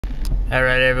All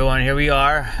right, everyone, here we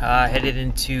are, headed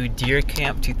into Deer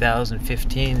Camp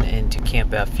 2015 into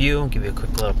Camp FU. I'll give you a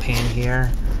quick little pan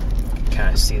here.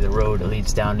 Kind of see the road that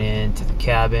leads down into the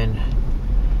cabin.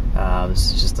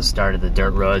 This is just the start of the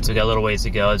dirt road, so we got a little ways to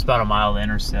go. It's about a mile in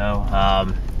or so.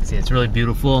 See, it's really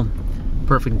beautiful.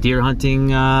 Perfect deer hunting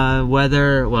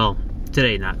weather. Well,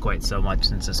 today not quite so much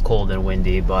since it's cold and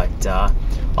windy, but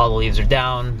all the leaves are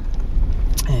down,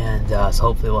 and so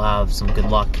hopefully we'll have some good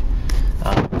luck.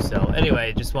 So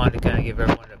anyway, just wanted to kind of give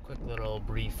everyone a quick little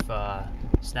brief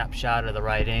snapshot of the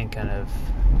riding, kind of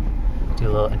do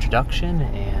a little introduction,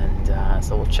 and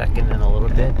so we'll check in a little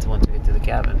bit once we get to the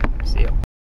cabin. See you.